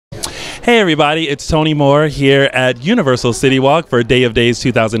Hey everybody, it's Tony Moore here at Universal City Walk for Day of Days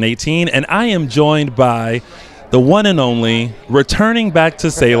 2018, and I am joined by the one and only, returning back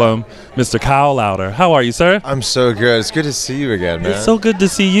to Salem, Mr. Kyle Lowder. How are you, sir? I'm so good. It's good to see you again, man. It's so good to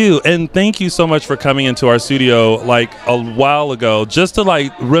see you, and thank you so much for coming into our studio like a while ago, just to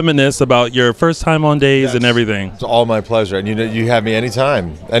like reminisce about your first time on Days and everything. It's all my pleasure, and you have me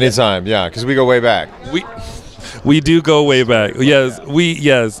anytime, yeah, because we go way back. We do go way back. Yes,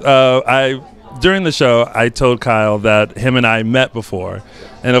 during the show, I told Kyle that him and I met before.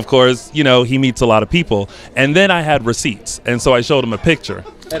 And of course, you know, he meets a lot of people. And then I had receipts. And so I showed him a picture.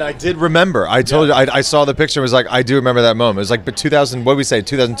 And I did remember. I told you, I saw the picture and was like, I do remember that moment. It was like, but 2000, what did we say,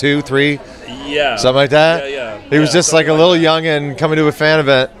 2002, 3? Yeah. Something like that? Yeah. He was just like a little youngin' coming to a fan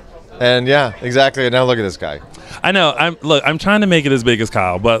event. And yeah, exactly. And now look at this guy. I know. I'm trying to make it as big as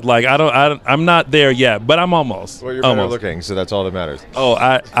Kyle, but like I'm not there yet, but I'm almost. Well, you're better looking, so that's all that matters. Oh,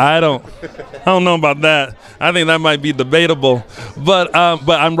 I don't know about that. I think that might be debatable, but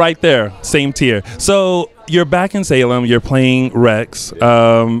I'm right there, same tier. So you're back in Salem. You're playing Rex.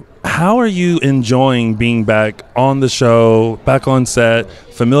 How are you enjoying being back on the show, back on set,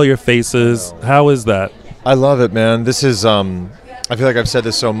 familiar faces? How is that? I love it, man. This is I feel like I've said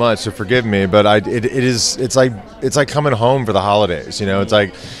this so much, so forgive me, but it's like coming home for the holidays. You know, it's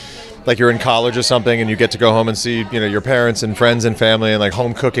like you're in college or something, and you get to go home and see, you know, your parents and friends and family, and like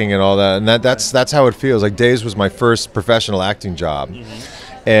home cooking and all that. And that's how it feels. Like Days was my first professional acting job,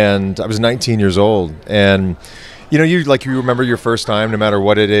 and I was 19 years old, and you know, you remember your first time, no matter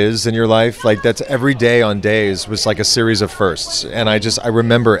what it is in your life. Like that's every day on Days was like a series of firsts, and I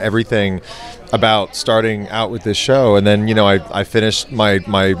remember everything about starting out with this show. And then, you know, I finished my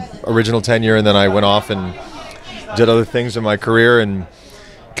original tenure, and then I went off and did other things in my career, and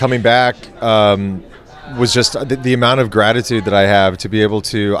coming back was just the amount of gratitude that I have to be able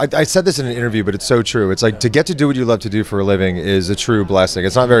to, I said this in an interview, but it's so true. It's like to get to do what you love to do for a living is a true blessing.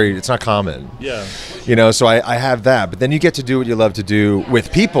 It's not common. Yeah. You know, so I have that, but then you get to do what you love to do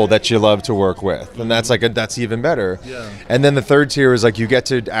with people that you love to work with, and that's even better. Yeah. And then the third tier is like you get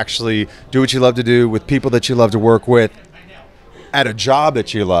to actually do what you love to do with people that you love to work with at a job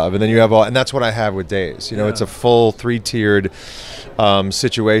that you love, and then you have and that's what I have with Days. You know, it's a full three-tiered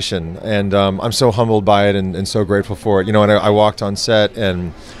situation, and I'm so humbled by it and so grateful for it. You know, and I walked on set,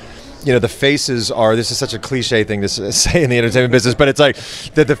 and you know, the faces are, this is such a cliche thing to say in the entertainment business, but it's like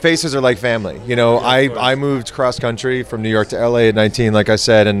that the faces are like family. You know, I moved cross country from New York to LA at 19, like I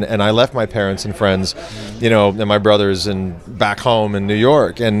said, and I left my parents and friends, you know, and my brothers and back home in New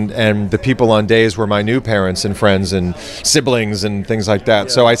York, and the people on Days were my new parents and friends and siblings and things like that.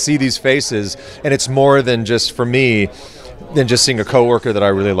 So I see these faces, and it's more than just for me than just seeing a coworker that I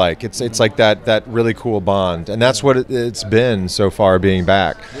really like. It's like that really cool bond, and that's what it's been so far, being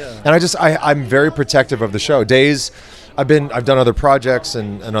back. And I'm very protective of the show. Days, I've done other projects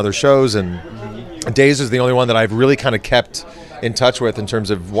and other shows, and Days is the only one that I've really kind of kept in touch with in terms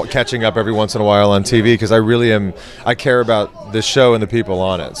of catching up every once in a while on TV, because I care about the show and the people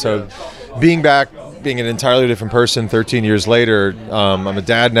on it. So being back, being an entirely different person 13 years later, I'm a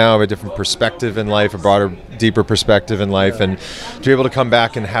dad now, I have a different perspective in life, a broader, deeper perspective in life, and to be able to come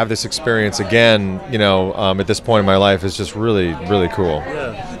back and have this experience again, you know, at this point in my life is just really, really cool.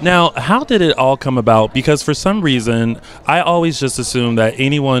 Yeah. Now, how did it all come about? Because for some reason, I always just assume that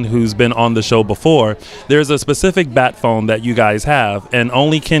anyone who's been on the show before, there's a specific bat phone that you guys have, and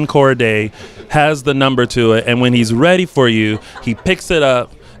only Ken Corday has the number to it, and when he's ready for you, he picks it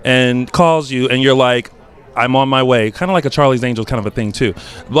up and calls you, and you're like, I'm on my way. Kind of like a Charlie's Angels kind of a thing too.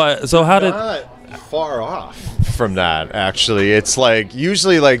 But so how did... Not far off from that, actually. It's like,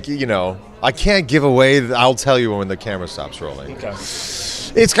 usually, like, you know, I can't give away, I'll tell you when the camera stops rolling. Okay.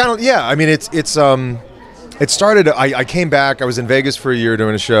 It's kind of, yeah, I mean, it started, I came back, I was in Vegas for a year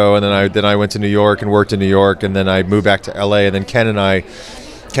doing a show, and then I went to New York and worked in New York, and then I moved back to LA, and then Ken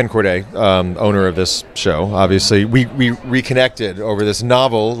Corday, owner of this show, obviously, we reconnected over this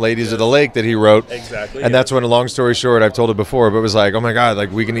novel, Ladies of the Lake, that he wrote. Exactly. And that's when, a long story short, I've told it before, but it was like, oh my God, like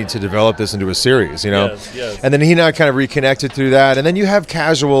we need to develop this into a series, you know? Yes. And then he and I kind of reconnected through that. And then you have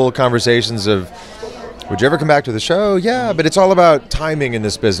casual conversations of, would you ever come back to the show? Yeah, but it's all about timing in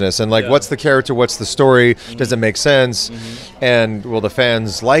this business, and like, what's the character, what's the story, does it make sense, and will the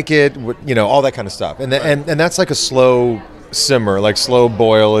fans like it, you know, all that kind of stuff. And and that's like a slow simmer, like slow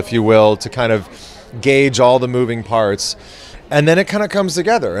boil, if you will, to kind of gauge all the moving parts, and then it kind of comes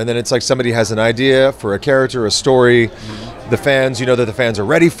together, and then it's like somebody has an idea for a character, a story, the fans, you know that the fans are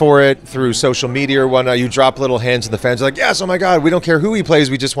ready for it through social media or whatnot. You drop little hints and the fans are like, yes, oh my God, we don't care who he plays,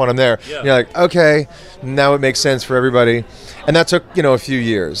 we just want him there. Yeah. You're like, okay, now it makes sense for everybody. And that took, a few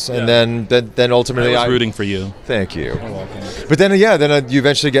years. And then ultimately I was rooting for you. Thank you. But then, you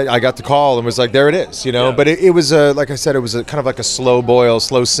eventually I got the call and was like, there it is, Yeah. But it was, like I said, it was kind of like a slow boil,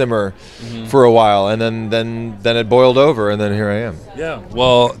 slow simmer for a while. And then it boiled over, and then here I am. Yeah.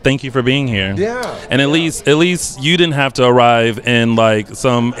 Well, thank you for being here. Yeah. And at least you didn't have to arrive in like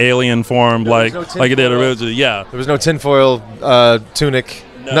some alien form like it did originally. Yeah. There was no tinfoil tunic.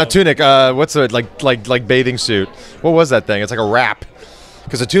 No. Not tunic. What's it like bathing suit? What was that thing? It's like a wrap.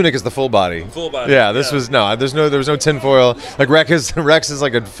 Because a tunic is the full body. Full body. Yeah. This was no. There was no tinfoil. Like Rex is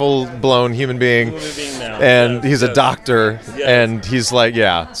like a full blown human being. Now. And Yes, he's a doctor. Yes. And he's like,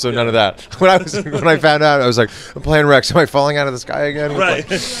 yeah. So none of that. When I found out, I was like, I'm playing Rex. Am I falling out of the sky again? Right.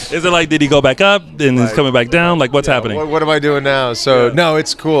 Is it like, did he go back up and he's coming back down? Like, what's happening? What am I doing now? So no,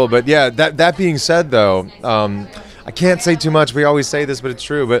 it's cool. But yeah, that being said, though. I can't say too much. We always say this, but it's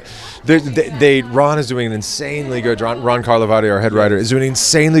true. But Ron is doing an insanely good. Ron Carlovati, our head writer, is doing an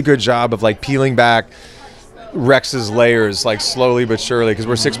insanely good job of like peeling back Rex's layers, like slowly but surely, because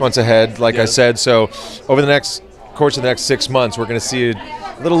we're 6 months ahead, like I said. So over the course of the next 6 months, we're going to see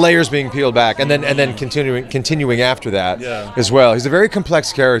little layers being peeled back, and then continuing after that as well. He's a very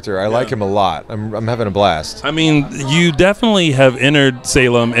complex character. I like him a lot. I'm having a blast. I mean, you definitely have entered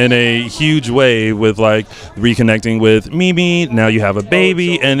Salem in a huge way with like reconnecting with Mimi. Now you have a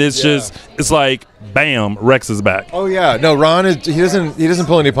baby, and it's like, bam, Rex is back. Oh yeah, no, Ron he doesn't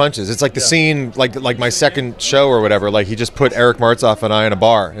pull any punches. It's like the scene, like my second show or whatever. Like he just put Eric Martzoff and I in a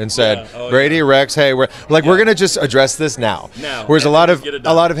bar and said, Brady, Rex, hey, we're gonna just address this now. Whereas a lot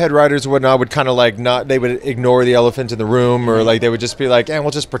of head writers and whatnot would kind of like they would ignore the elephant in the room, or like they would just be like,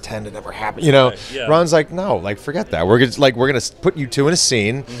 we'll just pretend it never happened. Ron's like, no, like forget that. We're gonna put you two in a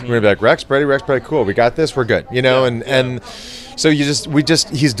scene. We're gonna be like, Rex, Brady, cool, we got this, we're good. And so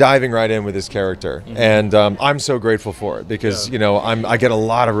he's diving right in with his character, and I'm so grateful for it because I get a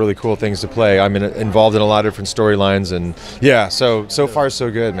lot of really cool things to play. I'm involved in a lot of different storylines, and so far so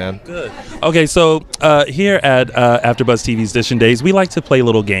good, man. Good. Okay, so here at AfterBuzz TV's Dishin Days, we like to play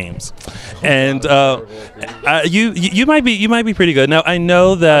little games, and you might be pretty good. Now I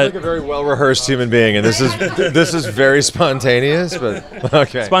know that I'm like a very well rehearsed human being, and this is very spontaneous, but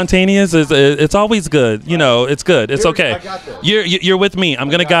okay. Spontaneous it's always good. It's good. It's okay. I got this. You're with me. I'm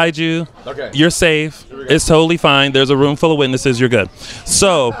gonna guide you. Okay. You're safe. It's totally fine. There's a room full of witnesses. You're good.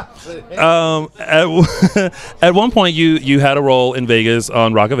 So, at one point you had a role in Vegas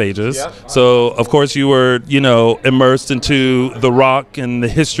on Rock of Ages. Yeah. So of course you were immersed into the rock and the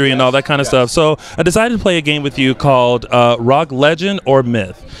history and all that kind of stuff. So I decided to play a game with you called Rock Legend or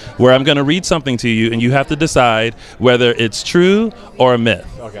Myth, where I'm gonna read something to you and you have to decide whether it's true or a myth.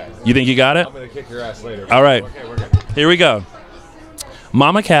 Okay. You think you got it? I'm gonna kick your ass later. All right. Okay, we're good. Here we go.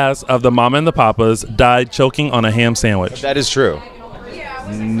 Mama Cass of the Mama and the Papas died choking on a ham sandwich. That is true.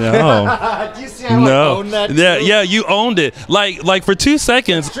 No. Do you see how I own that? Yeah, you owned it. Like for 2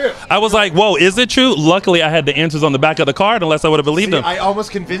 seconds, It's true. I was like, "Whoa, is it true?" Luckily, I had the answers on the back of the card, unless I would have believed them. I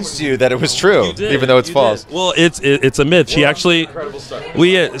almost convinced you that it was true, You did, even though it's you false. did. Well, it's a myth. She actually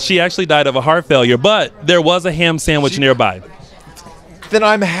she actually died of a heart failure, but there was a ham sandwich nearby. Then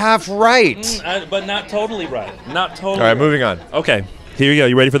I'm half right. But not totally right. Not totally. All right, moving on. Okay, here you go.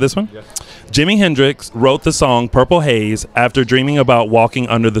 You ready for this one? Yes. Jimi Hendrix wrote the song Purple Haze after dreaming about walking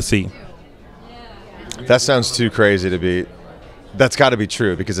under the sea. That sounds too crazy to be. That's got to be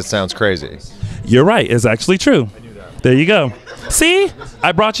true because it sounds crazy. You're right. It's actually true. I knew that. There you go. See?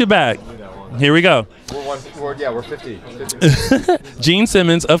 I brought you back. Here we go. We're 50. Gene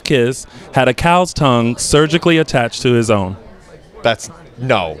Simmons of Kiss had a cow's tongue surgically attached to his own. That's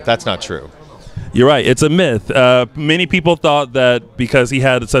not true. You're right. It's a myth. Many people thought that because he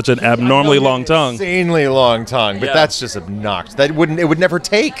had such an abnormally long tongue. Insanely long tongue, but Yeah. that's just obnoxious. It would never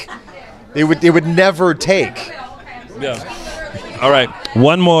take. It would never take. Yeah. All right.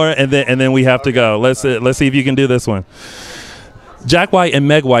 One more, and then we have to go. Let's see if you can do this one. Jack White and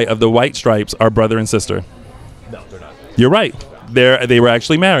Meg White of the White Stripes are brother and sister. No, they're not. You're right. They were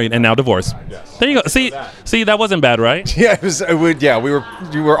actually married and now divorced. Yes. There you go. See, that wasn't bad, right? Yeah, we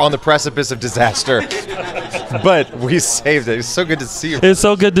were on the precipice of disaster, but we saved it. It's so good to see you. It's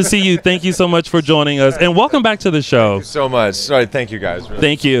so good to see you. Thank you so much for joining us, and welcome back to the show. So much. Sorry, thank you guys. Really.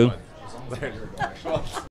 Thank you.